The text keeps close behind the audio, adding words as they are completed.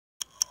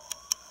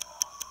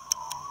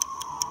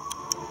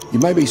You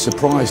may be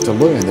surprised to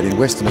learn that in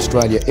Western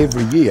Australia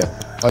every year,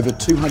 over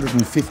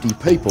 250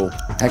 people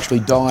actually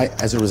die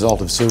as a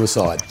result of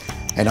suicide.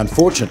 And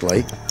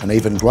unfortunately, an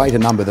even greater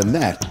number than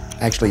that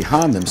actually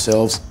harm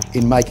themselves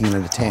in making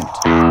an attempt.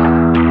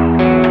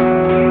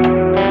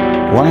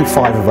 1 in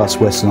 5 of us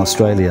Western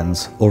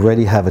Australians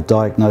already have a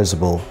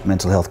diagnosable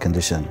mental health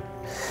condition.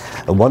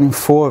 And 1 in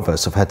 4 of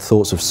us have had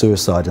thoughts of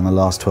suicide in the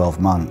last 12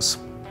 months.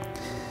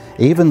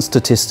 Even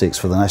statistics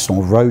for the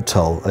national road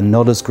toll are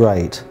not as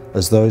great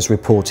as those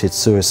reported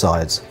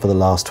suicides for the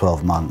last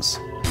 12 months.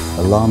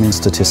 Alarming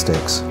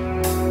statistics.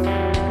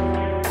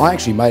 I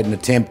actually made an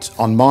attempt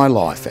on my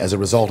life as a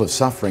result of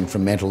suffering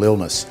from mental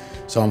illness,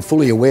 so I'm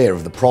fully aware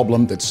of the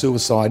problem that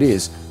suicide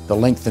is, the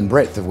length and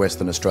breadth of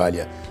Western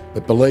Australia.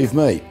 But believe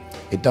me,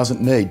 it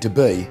doesn't need to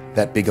be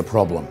that big a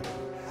problem.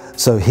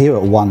 So here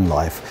at One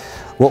Life,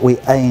 what we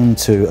aim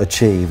to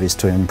achieve is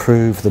to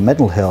improve the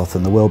mental health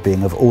and the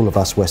well-being of all of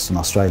us Western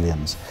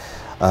Australians.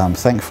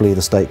 Thankfully,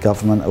 the state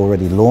government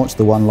already launched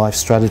the One Life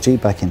strategy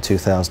back in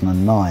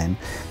 2009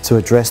 to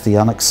address the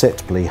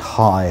unacceptably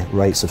high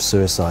rates of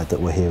suicide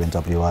that were here in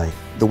WA.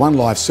 The One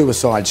Life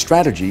suicide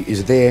strategy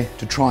is there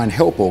to try and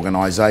help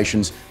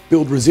organisations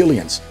build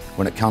resilience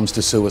when it comes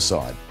to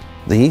suicide.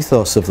 The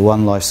ethos of the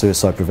One Life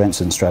suicide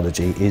prevention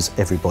strategy is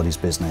everybody's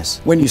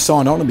business. When you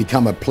sign on and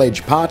become a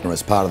pledge partner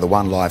as part of the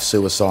One Life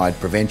suicide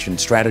prevention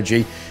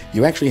strategy,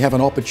 you actually have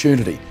an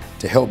opportunity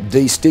to help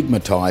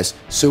destigmatise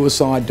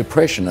suicide,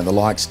 depression and the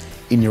likes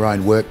in your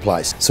own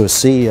workplace. So as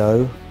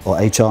CEO or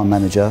HR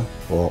manager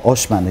or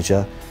OSH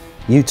manager,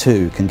 you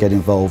too can get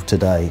involved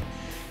today.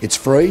 It's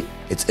free,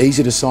 it's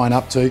easy to sign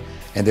up to,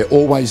 and they're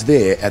always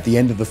there at the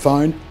end of the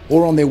phone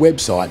or on their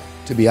website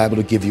to be able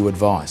to give you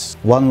advice.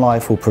 One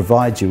Life will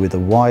provide you with a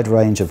wide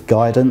range of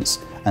guidance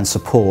and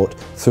support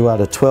throughout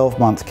a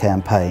 12-month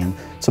campaign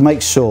to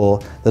make sure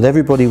that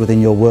everybody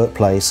within your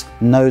workplace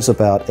knows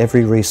about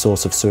every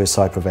resource of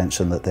suicide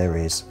prevention that there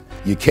is.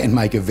 You can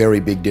make a very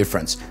big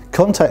difference.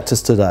 Contact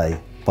us today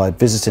by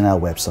visiting our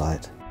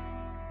website.